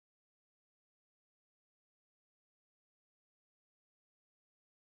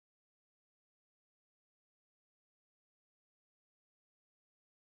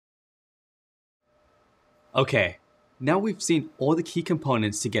Okay, now we've seen all the key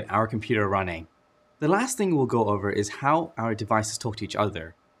components to get our computer running. The last thing we'll go over is how our devices talk to each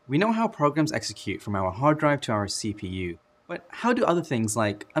other. We know how programs execute from our hard drive to our CPU, but how do other things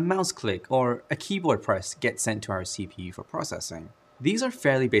like a mouse click or a keyboard press get sent to our CPU for processing? These are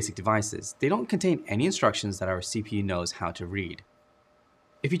fairly basic devices. They don't contain any instructions that our CPU knows how to read.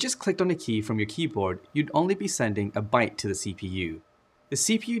 If you just clicked on a key from your keyboard, you'd only be sending a byte to the CPU. The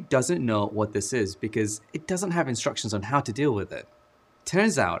CPU doesn't know what this is because it doesn't have instructions on how to deal with it.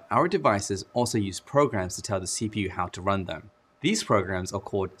 Turns out, our devices also use programs to tell the CPU how to run them. These programs are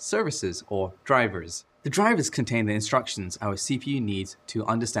called services or drivers. The drivers contain the instructions our CPU needs to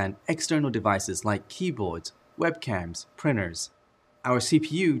understand external devices like keyboards, webcams, printers. Our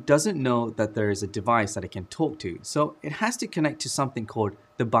CPU doesn't know that there is a device that it can talk to, so it has to connect to something called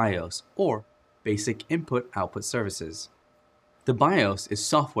the BIOS, or Basic Input-Output Services. The BIOS is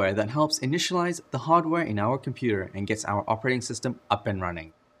software that helps initialize the hardware in our computer and gets our operating system up and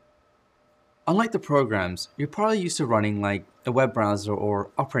running. Unlike the programs you're probably used to running like a web browser or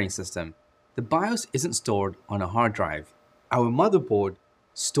operating system, the BIOS isn't stored on a hard drive. Our motherboard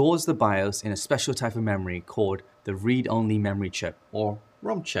stores the BIOS in a special type of memory called the read-only memory chip, or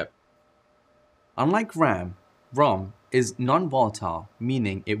ROM chip. Unlike RAM, ROM is non-volatile,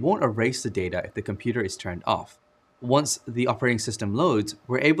 meaning it won't erase the data if the computer is turned off. Once the operating system loads,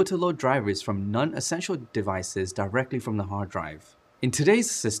 we're able to load drivers from non-essential devices directly from the hard drive. In today's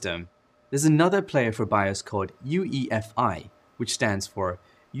system, there's another player for BIOS called UEFI, which stands for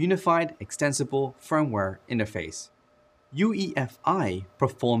Unified Extensible Firmware Interface. UEFI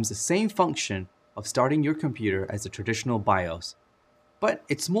performs the same function of starting your computer as a traditional BIOS, but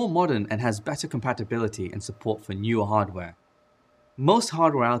it's more modern and has better compatibility and support for newer hardware. Most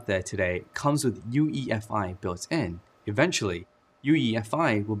hardware out there today comes with UEFI built in. Eventually,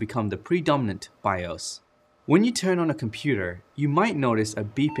 UEFI will become the predominant BIOS. When you turn on a computer, you might notice a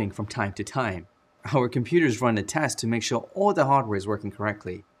beeping from time to time. Our computers run a test to make sure all the hardware is working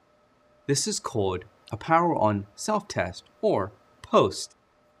correctly. This is called a power-on self-test, or POST,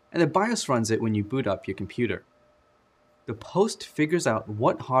 and the BIOS runs it when you boot up your computer. The POST figures out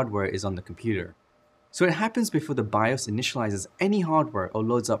what hardware is on the computer, so it happens before the BIOS initializes any hardware or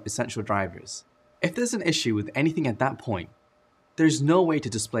loads up essential drivers. If there's an issue with anything at that point, there's no way to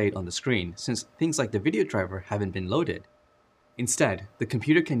display it on the screen since things like the video driver haven't been loaded. Instead, the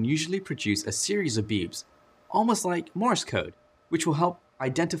computer can usually produce a series of beeps, almost like Morse code, which will help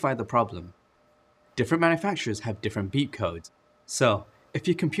identify the problem. Different manufacturers have different beep codes, so if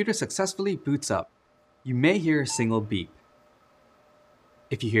your computer successfully boots up, you may hear a single beep.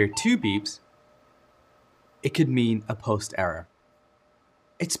 If you hear two beeps, it could mean a post error.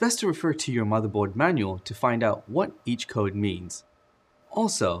 It's best to refer to your motherboard manual to find out what each code means.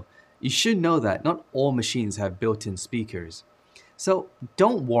 Also, you should know that not all machines have built-in speakers, so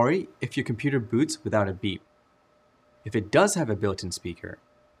don't worry if your computer boots without a beep. If it does have a built-in speaker,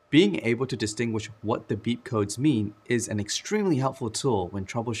 being able to distinguish what the beep codes mean is an extremely helpful tool when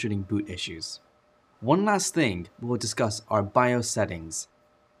troubleshooting boot issues. One last thing we'll discuss are BIOS settings.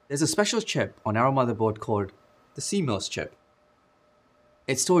 There's a special chip on our motherboard called the CMOS chip.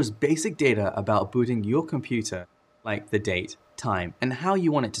 It stores basic data about booting your computer, like the date, time, and how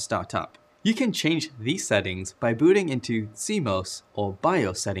you want it to start up. You can change these settings by booting into CMOS or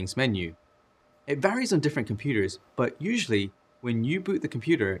BIOS settings menu. It varies on different computers, but usually when you boot the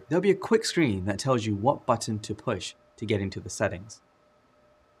computer, there'll be a quick screen that tells you what button to push to get into the settings.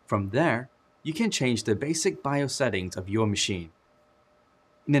 From there, you can change the basic BIOS settings of your machine.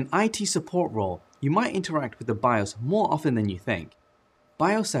 In an IT support role, you might interact with the BIOS more often than you think.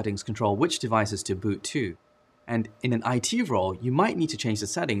 BIOS settings control which devices to boot to, and in an IT role, you might need to change the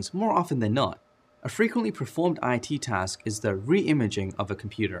settings more often than not. A frequently performed IT task is the re-imaging of a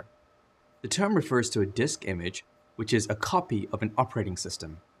computer. The term refers to a disk image, which is a copy of an operating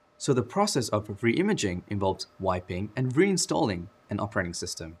system. So the process of re-imaging involves wiping and reinstalling an operating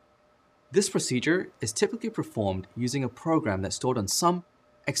system. This procedure is typically performed using a program that's stored on some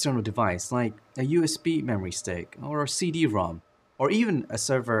external device like a USB memory stick or a CD-ROM, or even a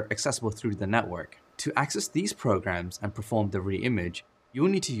server accessible through the network. To access these programs and perform the re-image, you'll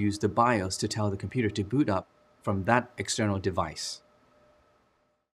need to use the BIOS to tell the computer to boot up from that external device.